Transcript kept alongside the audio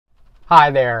Hi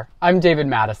there, I'm David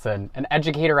Madison, an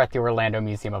educator at the Orlando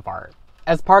Museum of Art.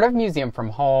 As part of Museum from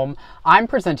Home, I'm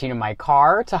presenting in my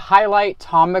car to highlight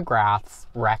Tom McGrath's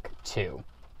Wreck 2.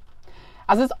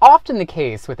 As is often the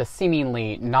case with a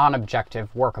seemingly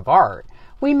non-objective work of art,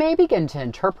 we may begin to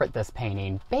interpret this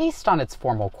painting based on its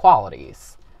formal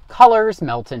qualities. Colors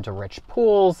melt into rich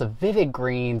pools of vivid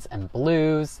greens and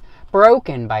blues,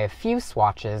 broken by a few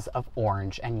swatches of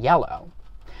orange and yellow.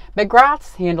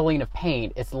 McGrath's handling of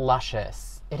paint is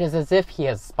luscious. It is as if he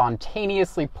has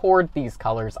spontaneously poured these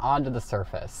colors onto the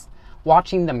surface,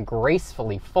 watching them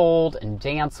gracefully fold and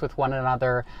dance with one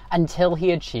another until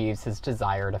he achieves his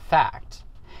desired effect.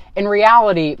 In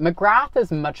reality, McGrath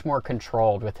is much more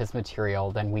controlled with his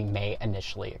material than we may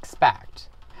initially expect.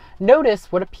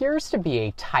 Notice what appears to be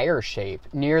a tire shape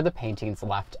near the painting's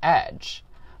left edge.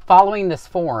 Following this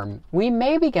form, we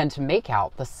may begin to make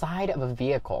out the side of a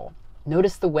vehicle.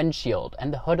 Notice the windshield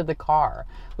and the hood of the car,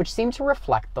 which seem to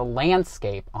reflect the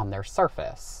landscape on their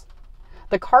surface.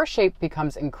 The car shape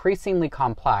becomes increasingly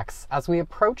complex as we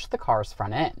approach the car's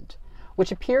front end,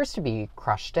 which appears to be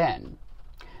crushed in.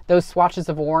 Those swatches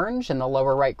of orange in the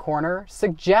lower right corner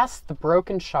suggest the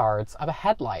broken shards of a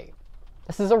headlight.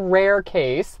 This is a rare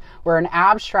case where an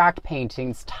abstract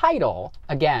painting's title,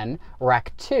 again,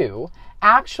 Wreck 2,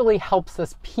 actually helps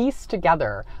us piece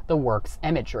together the work's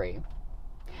imagery.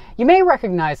 You may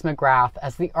recognize McGrath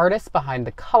as the artist behind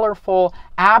the colorful,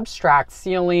 abstract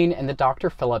ceiling in the Dr.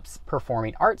 Phillips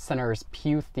Performing Arts Center's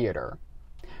Pew Theater.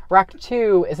 Wreck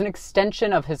 2 is an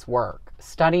extension of his work,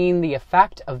 studying the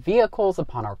effect of vehicles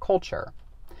upon our culture.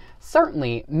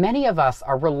 Certainly, many of us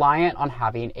are reliant on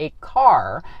having a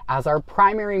car as our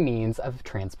primary means of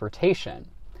transportation.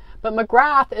 But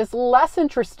McGrath is less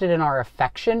interested in our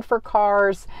affection for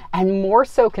cars and more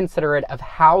so considerate of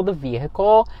how the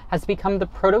vehicle has become the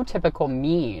prototypical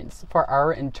means for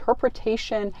our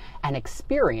interpretation and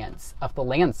experience of the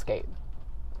landscape.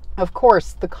 Of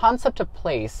course, the concept of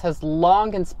place has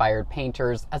long inspired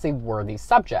painters as a worthy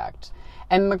subject,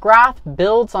 and McGrath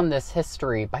builds on this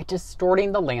history by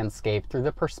distorting the landscape through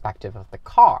the perspective of the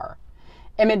car.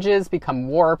 Images become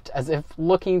warped as if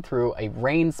looking through a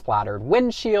rain-splattered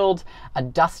windshield, a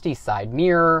dusty side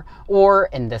mirror, or,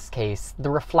 in this case, the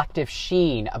reflective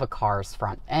sheen of a car's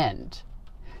front end.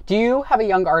 Do you have a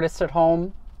young artist at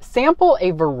home? Sample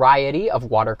a variety of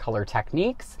watercolor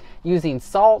techniques using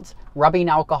salt, rubbing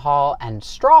alcohol, and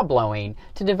straw blowing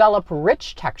to develop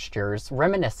rich textures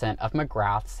reminiscent of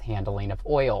McGrath's handling of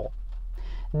oil.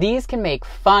 These can make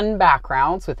fun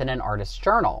backgrounds within an artist's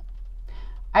journal.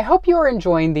 I hope you are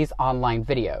enjoying these online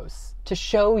videos. To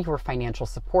show your financial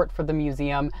support for the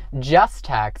museum, just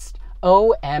text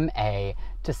OMA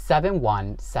to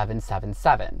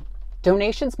 71777.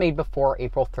 Donations made before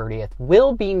April 30th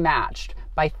will be matched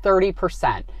by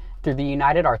 30% through the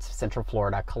United Arts of Central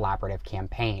Florida collaborative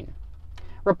campaign.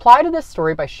 Reply to this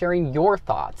story by sharing your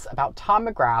thoughts about Tom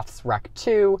McGrath's Wreck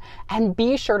 2, and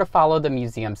be sure to follow the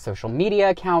museum's social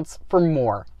media accounts for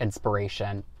more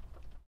inspiration.